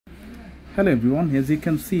Hello everyone, as you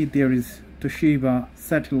can see there is Toshiba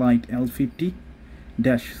satellite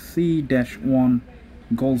L50-C-1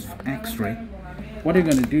 Golf X-ray. What we're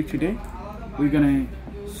going to do today, we're going to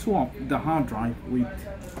swap the hard drive with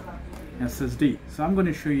SSD. So I'm going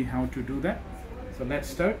to show you how to do that. So let's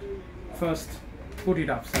start. First, put it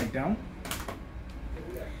upside down,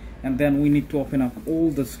 and then we need to open up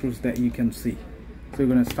all the screws that you can see. So we're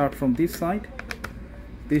going to start from this side,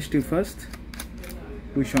 these two first,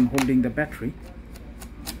 which one holding the battery.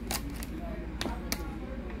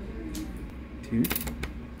 Two.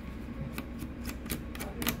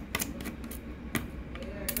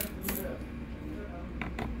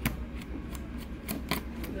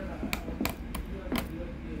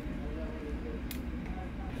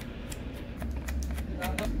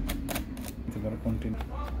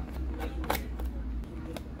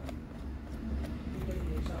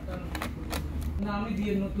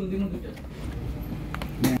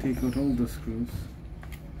 Now take out all the screws.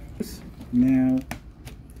 Now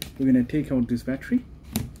we're going to take out this battery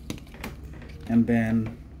and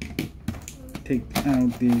then take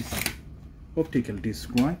out this optical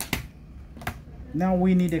disc, right? Now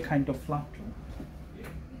we need a kind of flap tool.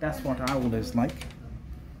 That's what I always like.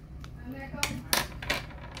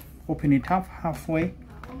 Open it up halfway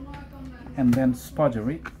and then spudger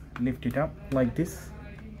it, lift it up like this.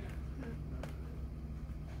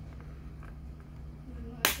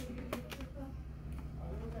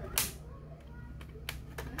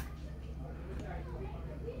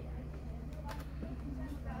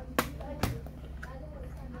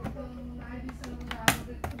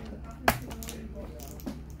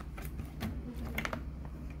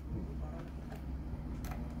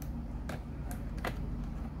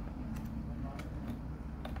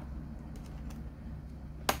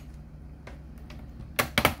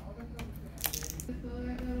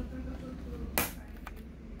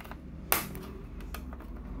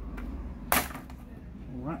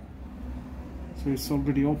 Alright, so it's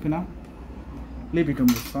already open up. Leave it on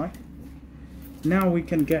the side. Now we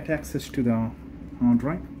can get access to the hard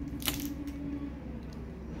drive.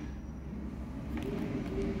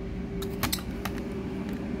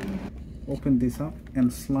 Open this up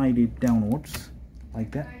and slide it downwards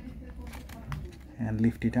like that and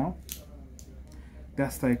lift it out.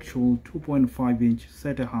 That's the actual 2.5-inch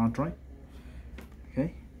SATA hard drive.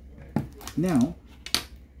 Okay, now I'm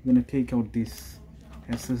going to take out this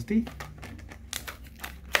SSD.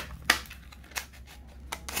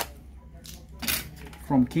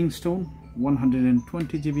 From Kingston,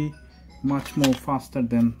 120 GB, much more faster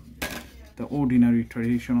than the ordinary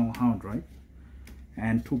traditional hard drive,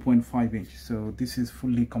 and 2.5-inch, so this is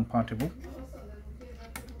fully compatible.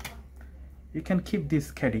 You can keep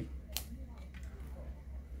this caddy.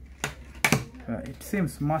 It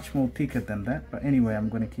seems much more thicker than that, but anyway, I'm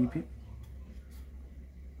going to keep it.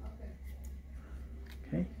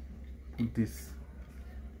 Okay, put this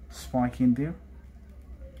spike in there.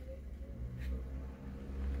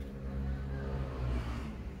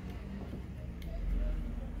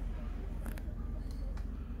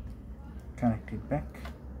 Connect it back.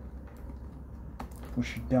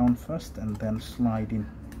 Push it down first and then slide in.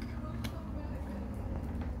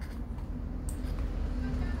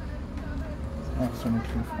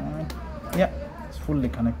 Absolutely fine. Yeah, it's fully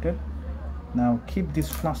connected. Now keep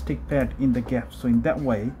this plastic pad in the gap, so in that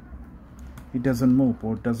way it doesn't move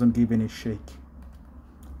or doesn't give any shake,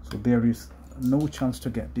 so there is no chance to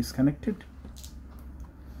get disconnected.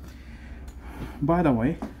 By the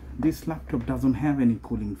way, this laptop doesn't have any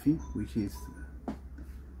cooling fan, which is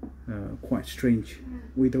quite strange.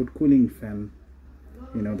 Without cooling fan,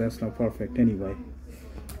 you know, that's not perfect anyway.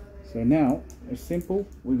 So now it's simple.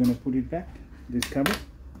 We're going to put it back, this cover.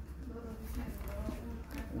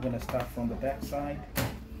 We're going to start from the back side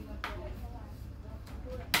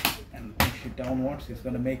and push it downwards. It's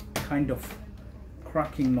going to make kind of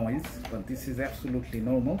cracking noise, but this is absolutely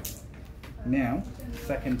normal. Now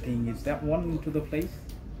second thing is that one into the place.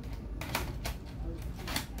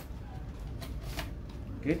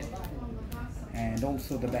 Good. And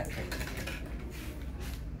also the battery.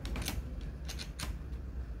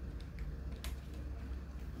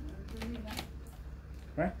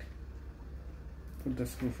 Right. Put the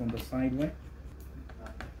screw from the side way.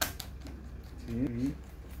 2, 3,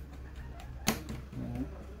 4,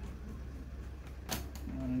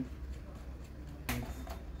 5, 6,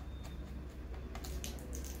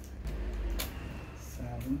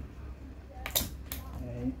 7,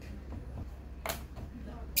 8.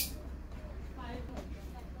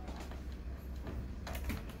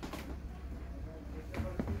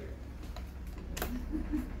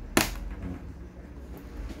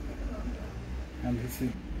 And this is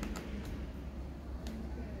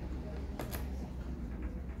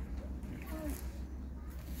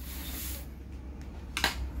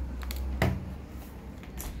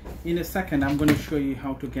In a second I'm going to show you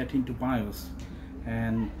how to get into BIOS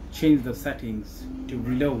and change the settings to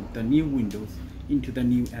reload the new Windows into the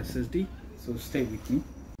new SSD, so stay with me.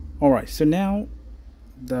 Alright, so now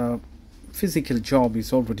the physical job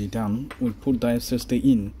is already done. We put the SSD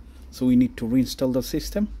in, so we need to reinstall the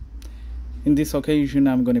system. In this occasion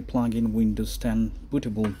I'm going to plug in Windows 10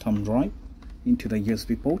 bootable thumb drive into the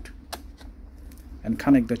USB port and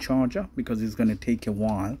connect the charger, because it's going to take a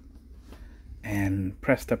while, and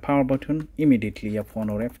press the power button immediately,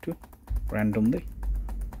 F1 or F2 randomly.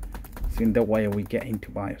 So in that way we get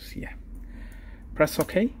into BIOS here. Press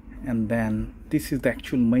OK, and then this is the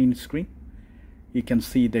actual main screen. You can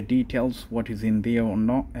see the details, what is in there or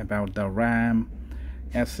not, about the RAM,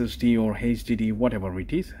 SSD or HDD, whatever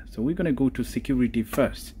it is. So we're going to go to security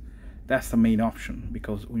first. That's the main option,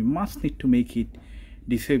 because we must need to make it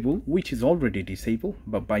disable, which is already disabled,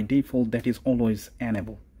 but by default that is always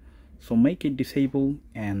enable. So make it disable,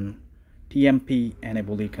 and TMP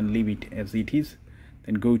enable, you can leave it as it is.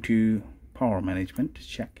 Then go to power management,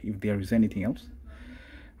 check if there is anything else.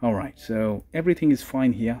 Alright, so everything is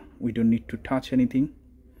fine here. We don't need to touch anything.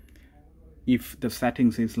 If the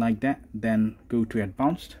settings is like that, then go to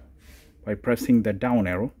advanced by pressing the down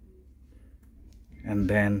arrow, and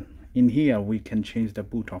then in here we can change the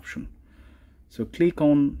boot option. So click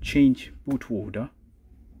on change boot order,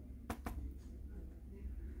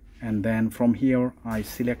 and then from here I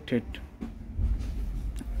selected.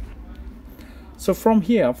 So from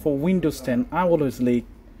here for Windows 10 I always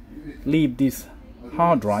leave this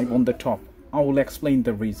hard drive on the top. I will explain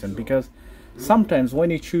the reason, because sometimes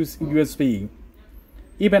when you choose USB,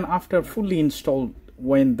 even after fully installed,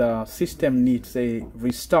 when the system needs a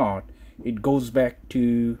restart, it goes back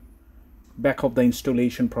of the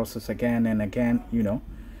installation process again and again. You know,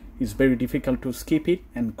 it's very difficult to skip it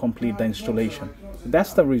and complete the installation.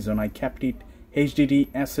 That's the reason I kept it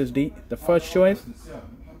HDD SSD, the first choice.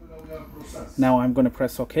 Now I'm going to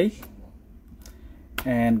press OK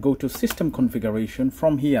and go to system configuration.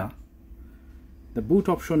 From here, the boot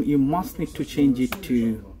option, you must need to change it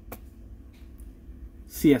to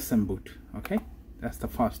CSM boot. Okay, that's the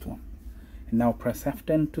first one. And now press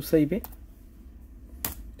F10 to save it,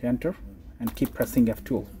 to enter, and keep pressing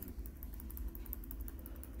F12.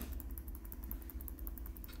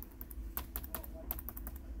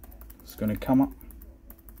 It's going to come up.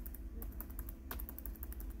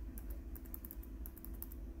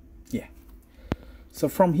 Yeah. So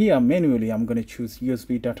from here manually I'm going to choose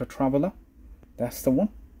USB data traveler. That's the one.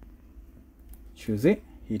 Choose it,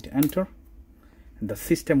 hit enter, and the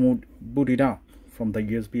system would boot it up from the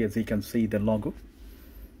USB, as you can see the logo.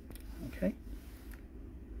 Okay.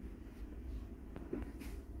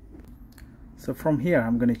 So from here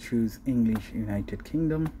I'm going to choose English United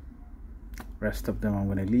Kingdom. Rest of them I'm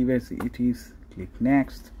going to leave as it is. Click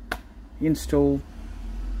next, install.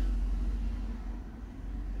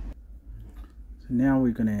 So now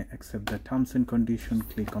we're going to accept the terms and conditions.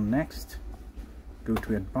 Click on next, go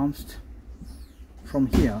to advanced. From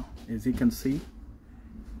here, as you can see,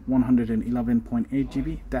 111.8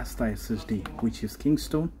 GB, that's the SSD, which is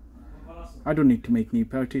Kingston. I don't need to make new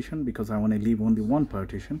partition because I want to leave only one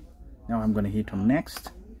partition. Now I'm going to hit on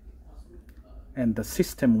next, and the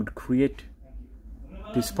system would create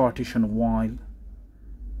this partition while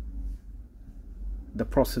the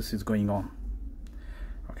process is going on.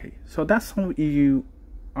 Okay, so that's how you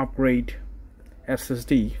upgrade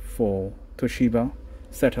SSD for Toshiba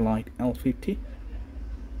Satellite L50.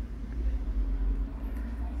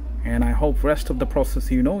 And I hope rest of the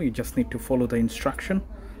process you just need to follow the instruction.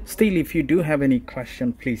 Still, if you do have any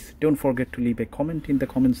question, please don't forget to leave a comment in the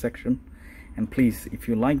comment section, and please, if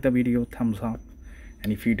you like the video, thumbs up,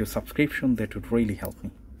 and if you do subscription, that would really help me.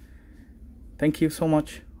 Thank you so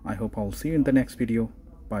much. I hope I'll see you in the next video.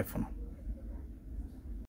 Bye for now.